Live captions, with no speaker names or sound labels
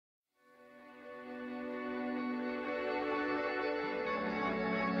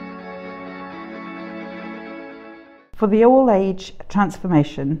For the all-age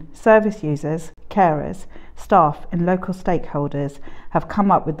transformation, service users, carers, staff and local stakeholders have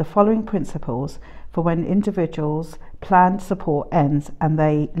come up with the following principles for when individuals' planned support ends and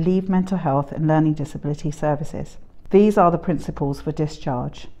they leave mental health and learning disability services. These are the principles for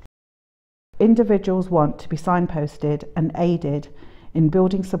discharge. Individuals want to be signposted and aided in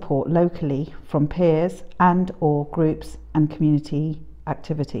building support locally from peers and/or groups and community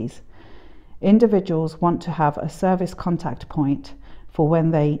activities. Individuals want to have a service contact point for when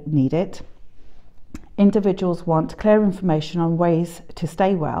they need it. Individuals want clear information on ways to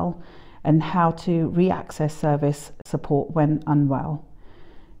stay well and how to re-access service support when unwell.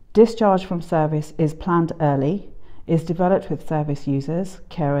 Discharge from service is planned early, is developed with service users,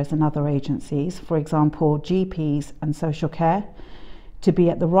 carers and other agencies, for example GPs and social care, to be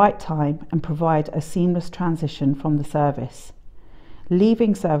at the right time and provide a seamless transition from the service.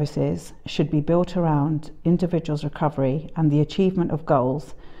 Leaving services should be built around individuals' recovery and the achievement of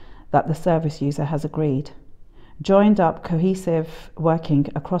goals that the service user has agreed. Joined up cohesive working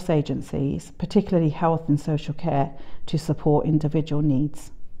across agencies, particularly health and social care, to support individual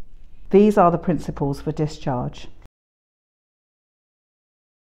needs. These are the principles for discharge.